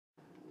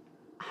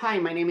Hi,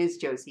 my name is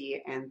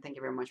Josie, and thank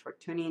you very much for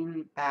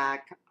tuning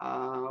back.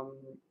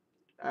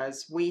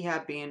 As we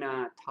have been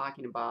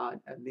talking about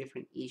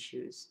different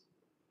issues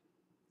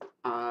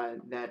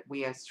that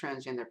we as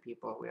transgender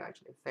people we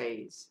actually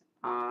face,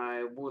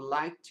 I would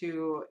like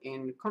to,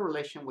 in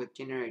correlation with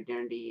gender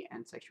identity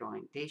and sexual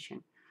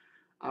orientation,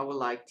 I would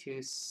like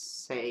to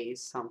say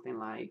something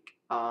like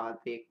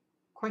the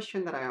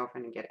question that I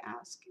often get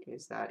asked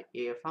is that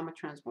if I'm a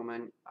trans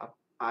woman,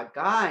 a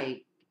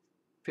guy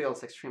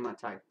feels extremely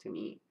attracted to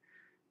me,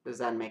 does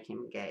that make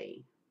him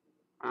gay?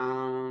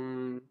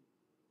 Um,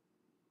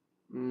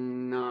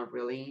 Not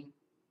really.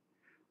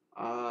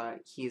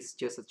 He's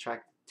just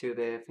attracted to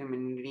the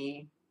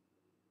femininity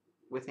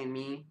within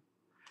me.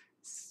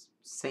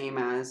 Same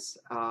as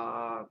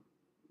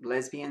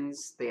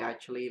lesbians, they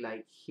actually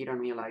like hit on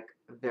me like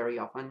very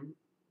often,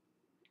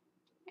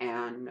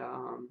 and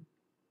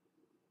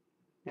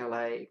they're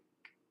like,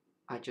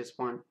 I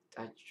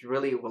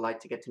really would like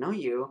to get to know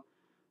you,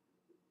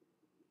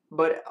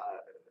 but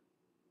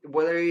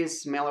whether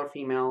it's male or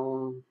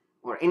female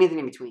or anything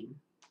in between,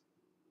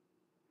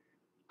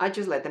 I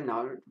just let them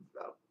know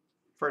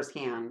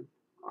firsthand.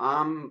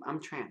 I'm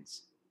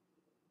trans.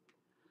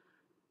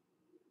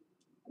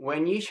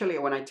 When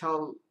I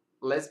tell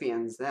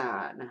lesbians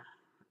that,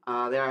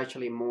 they're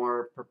actually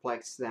more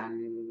perplexed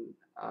than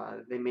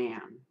the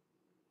man.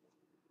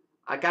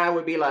 A guy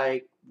would be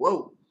like,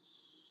 "Whoa,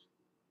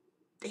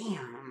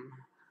 damn,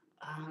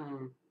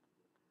 um,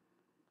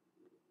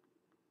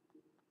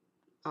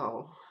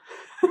 oh."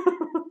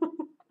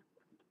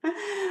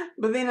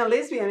 But then a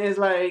lesbian is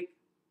like,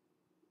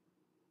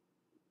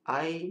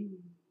 "I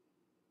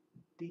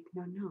did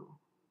not know,"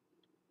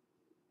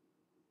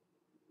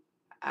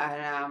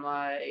 and I'm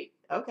like,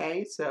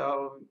 "Okay,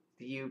 so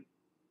do you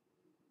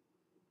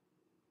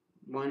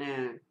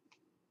wanna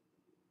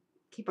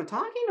keep on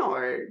talking,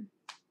 or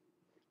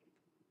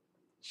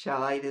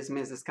shall I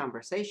dismiss this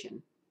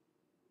conversation?"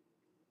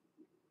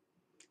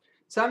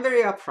 So I'm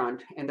very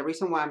upfront, and the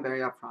reason why I'm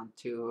very upfront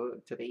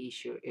to the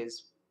issue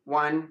is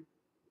one,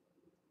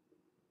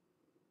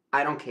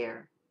 I don't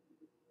care.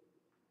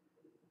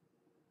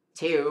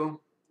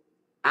 Two,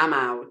 I'm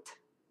out.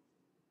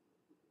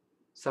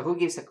 So who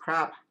gives a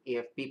crap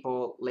if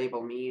people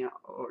label me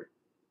or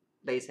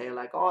they say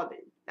like, "Oh,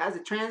 that's a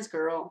trans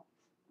girl."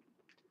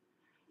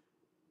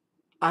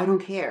 I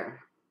don't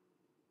care.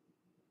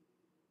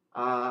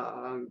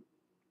 Um,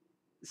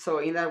 so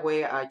in that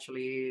way,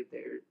 actually,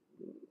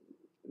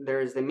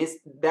 there's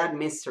that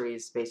mystery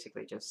is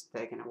basically just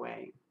taken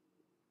away,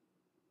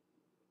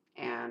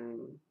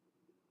 and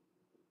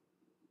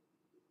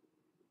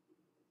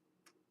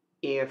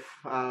if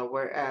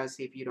whereas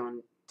if you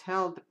don't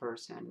tell the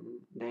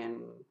person,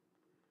 then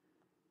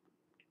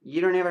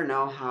you don't ever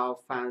know how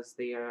fast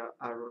a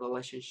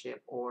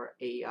relationship or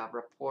a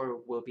rapport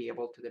will be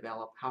able to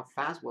develop, how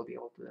fast we'll be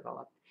able to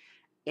develop.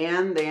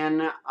 And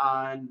then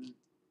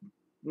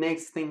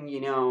next thing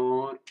you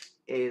know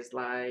is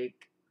like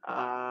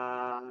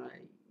uh,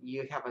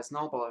 you have a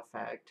snowball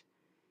effect.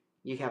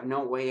 You have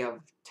no way of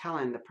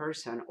telling the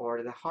person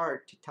or the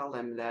heart to tell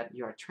them that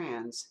you're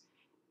trans,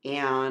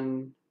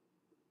 and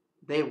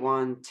they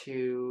want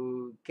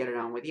to get it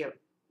on with you.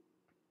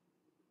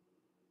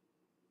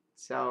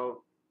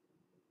 So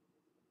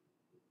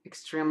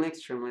extremely,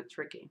 extremely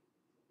tricky.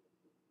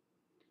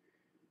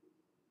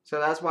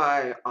 So that's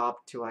why I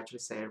opt to actually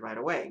say it right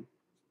away.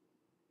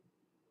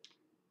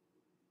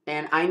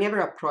 And I never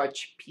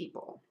approach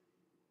people.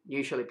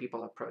 Usually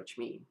people approach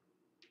me.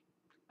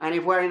 And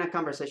if we're in a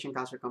conversation,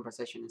 casual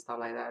conversation and stuff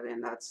like that,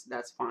 then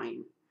that's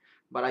fine.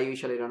 But I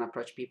usually don't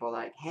approach people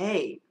like,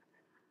 "Hey,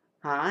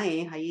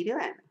 hi, how you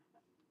doing?"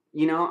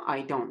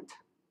 I don't.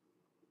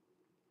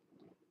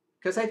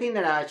 Because I think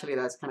that actually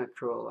that's kind of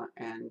cruel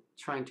and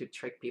trying to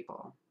trick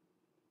people.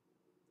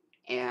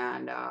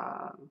 And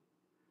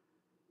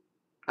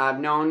I've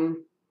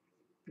known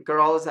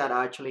girls that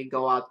actually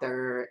go out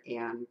there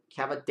and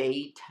have a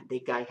date. The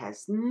guy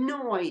has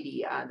no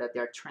idea that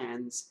they're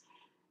trans.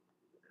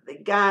 The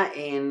guy,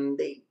 and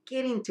they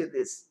get into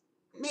this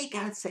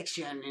makeout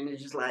section, and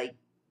it's just like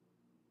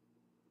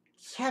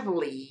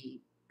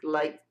heavily,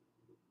 like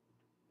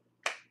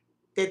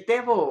the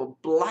devil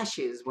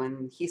blushes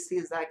when he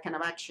sees that kind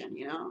of action.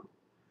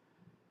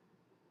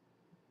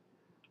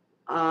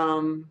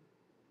 Um,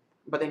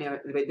 but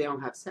they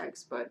don't have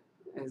sex, but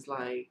it's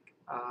like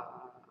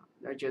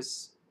they're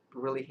just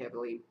really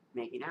heavily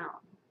making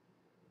out.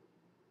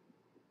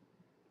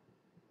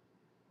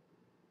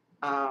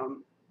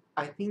 Um,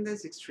 I think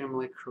that's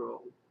extremely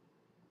cruel.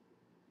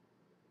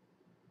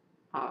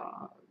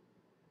 Uh,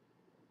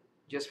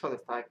 just for the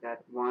fact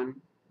that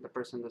one, the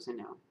person doesn't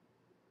know.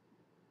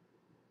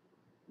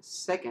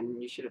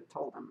 Second, you should have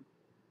told them.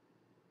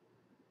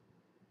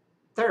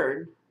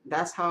 Third,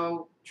 that's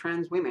how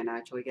trans women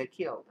actually get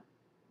killed,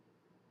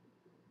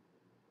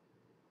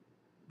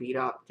 beat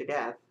up to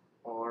death,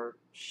 or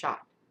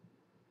shot,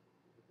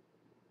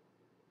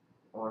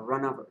 or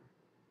run over.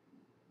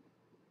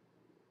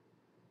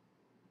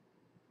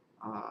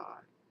 Uh,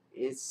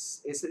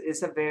 it's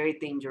a very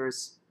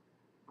dangerous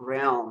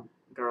realm,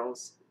 girls.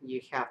 else, you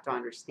have to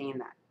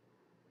understand that.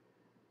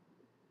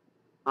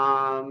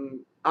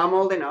 I'm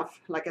old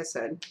enough, like I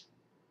said,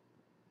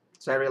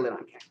 so I really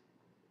don't care.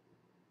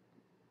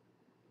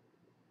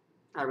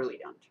 I really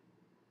don't.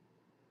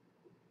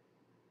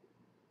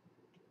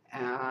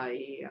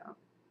 I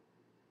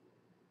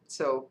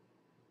so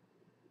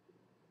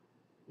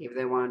if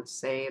they want to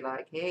say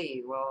like,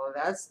 hey, well,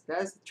 that's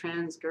the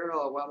trans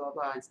girl, blah blah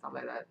blah, and stuff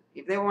like that.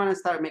 If they want to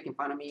start making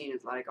fun of me,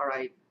 it's like, all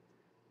right,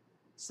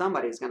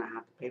 somebody's gonna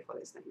have to pay for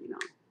this thing, you know.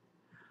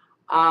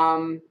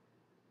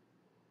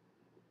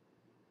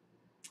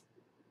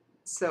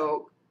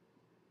 So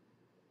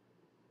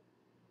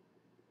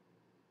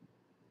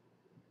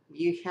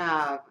you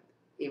have,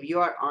 if you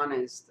are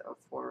honest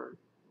for,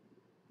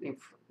 if,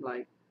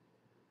 like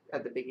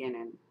at the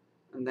beginning,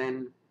 and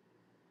then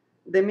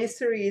the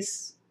mystery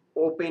is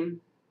open,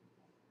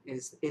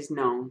 is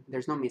known.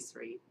 There's no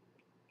mystery,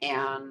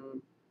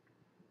 and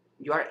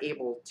you are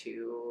able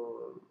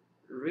to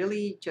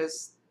really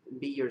just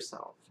be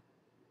yourself.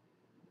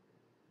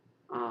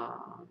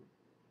 Uh,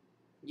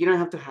 you don't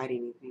have to hide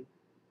anything.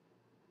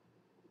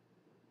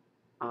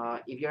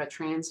 If you're a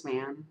trans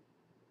man,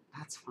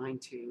 that's fine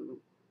too.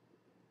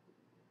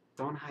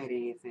 Don't hide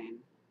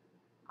anything.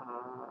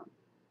 Uh,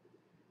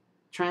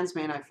 Trans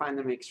men, I find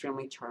them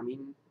extremely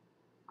charming,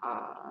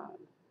 uh,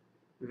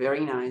 very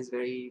nice,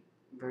 very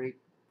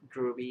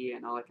groovy,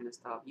 and all that kind of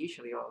stuff.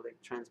 Usually, all the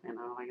trans men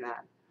are like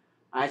that.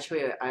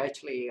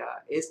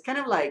 It's kind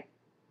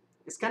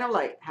of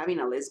like having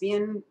a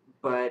lesbian,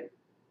 but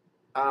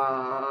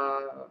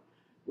uh,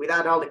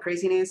 without all the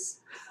craziness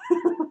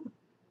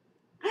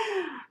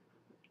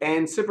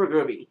and super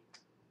groovy.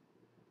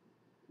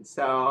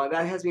 So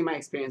that has been my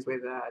experience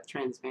with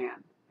trans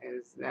man.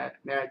 Is that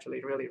they're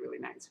actually really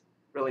nice,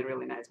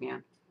 really nice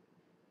man.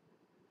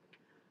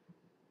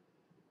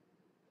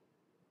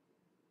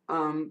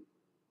 Um,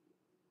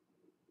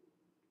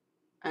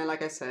 and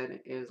like I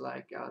said, is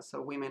like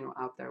so women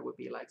out there would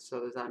be like, so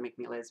does that make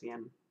me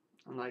lesbian?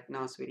 I'm like,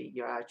 no, sweetie,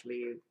 you're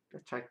actually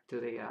attracted to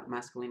the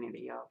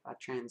masculinity of a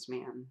trans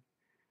man,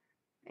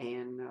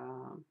 and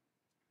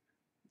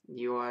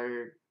you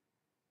are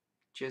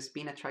just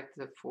being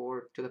attracted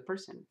for to the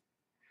person.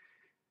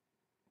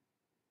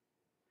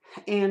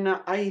 And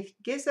I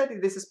guess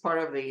that this is part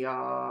of the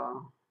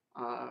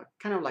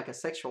kind of like a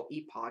sexual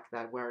epoch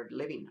that we're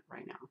living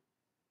right now,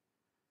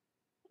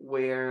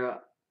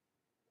 where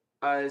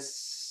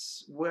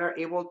as we're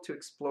able to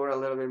explore a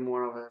little bit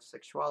more of a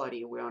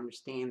sexuality, we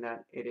understand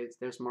that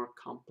there's more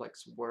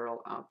complex world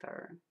out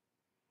there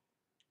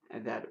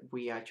that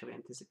we actually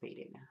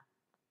anticipated,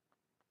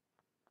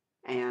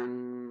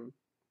 and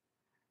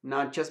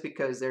not just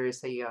because there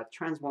is a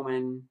trans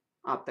woman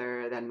out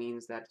there that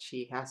means that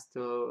she has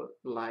to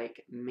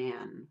like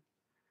men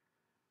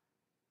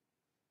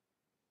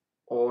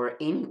or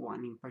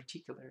anyone in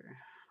particular.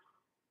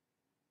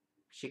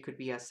 She could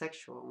be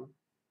asexual,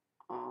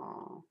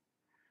 uh,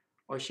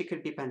 or she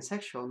could be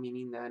pansexual,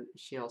 meaning that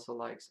she also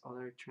likes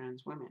other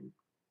trans women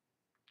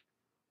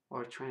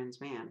or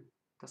trans man.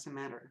 Doesn't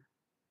matter.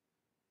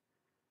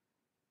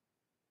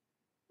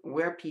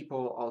 We're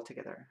people all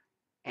together,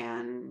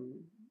 and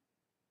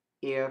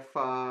if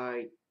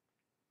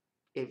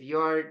if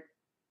you're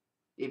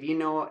if you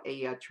know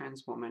a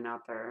trans woman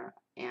out there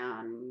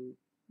and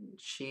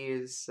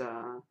she's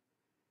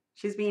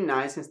she's being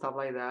nice and stuff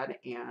like that,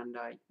 and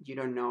you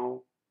don't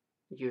know,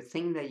 you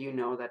think that you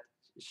know that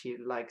she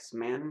likes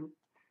men,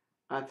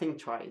 think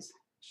twice.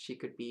 She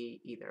could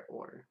be either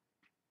or.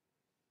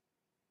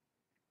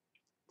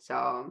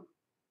 So,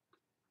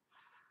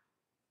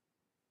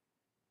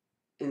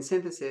 in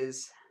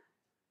synthesis,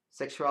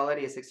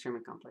 sexuality is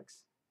extremely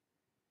complex,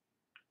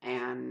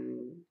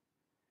 and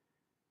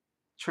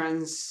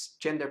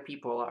transgender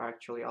people are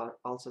actually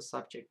also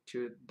subject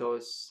to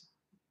those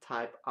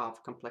type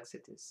of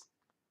complexities.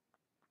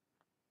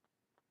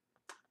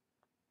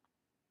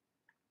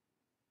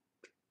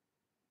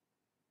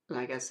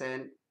 Like I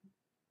said,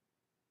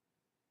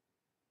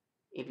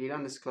 if you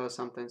don't disclose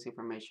something's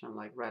information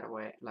like right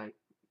away, like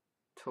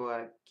to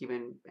a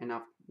given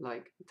enough,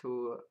 like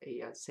to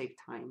a safe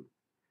time,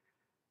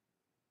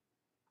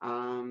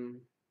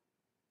 um,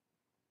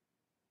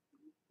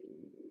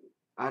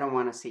 I don't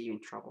want to see you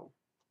in trouble.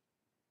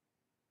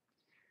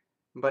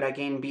 But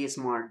again, be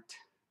smart.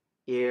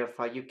 If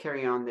you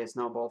carry on this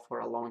snowball for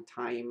a long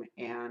time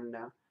and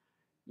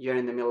you're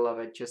in the middle of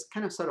it, just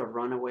kind of sort of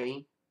run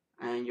away,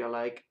 and you're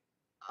like,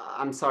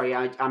 I'm sorry,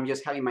 I'm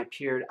just having my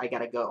period, I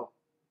gotta go.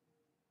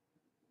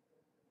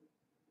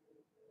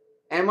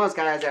 And most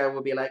guys there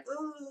will be like,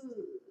 ooh,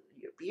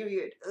 your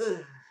period,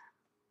 ugh,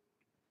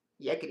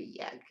 yakety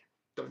yak,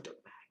 don't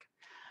talk back.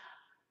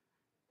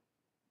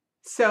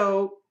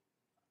 So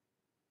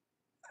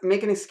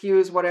make an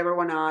excuse, whatever,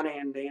 whatnot,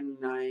 and then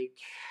like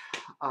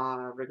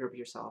regroup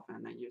yourself,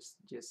 and then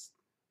just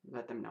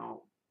let them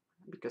know,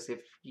 because if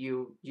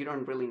you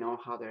don't really know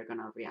how they're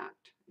gonna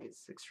react,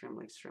 it's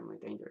extremely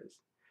dangerous.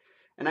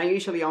 And I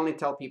usually only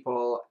tell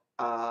people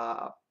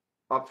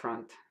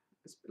upfront,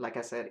 like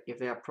I said, if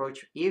they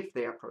approach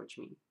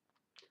me,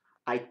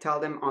 I tell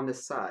them on the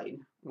side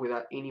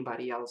without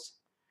anybody else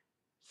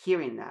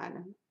hearing that.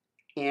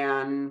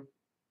 And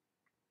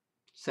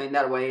so in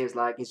that way, it's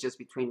like it's just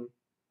between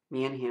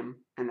me and him,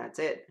 and that's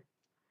it.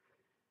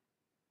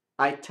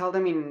 I tell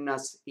them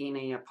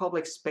in a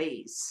public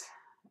space.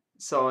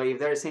 So if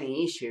there's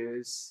any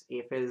issues,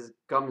 if it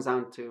comes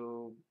down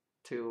to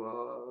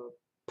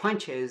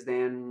punches,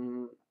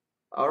 then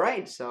all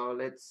right. So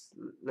let's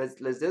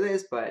do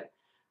this. But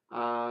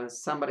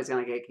somebody's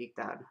gonna get kicked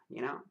out,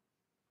 you know.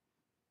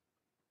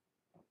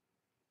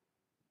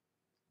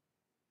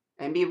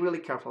 And be really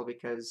careful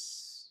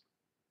because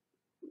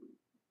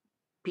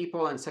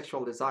people and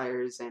sexual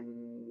desires and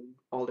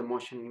all the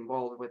emotion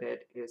involved with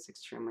it is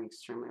extremely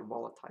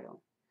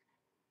volatile.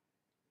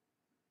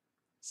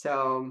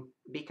 So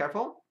be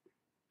careful.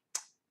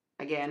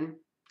 Again,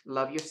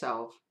 love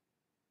yourself,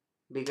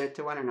 be good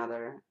to one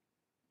another,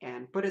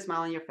 and put a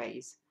smile on your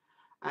face.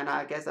 And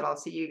I guess that I'll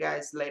see you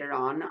guys later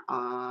on.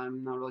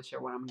 I'm not really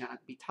sure what I'm gonna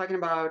be talking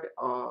about.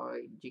 Or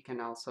you can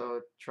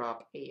also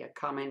drop a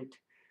comment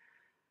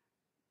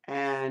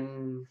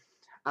and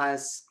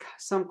ask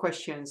some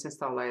questions and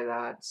stuff like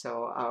that.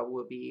 So I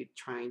will be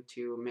trying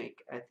to make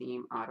a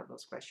theme out of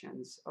those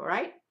questions. All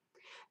right.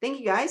 Thank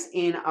you guys,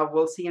 and I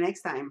will see you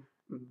next time.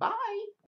 Bye.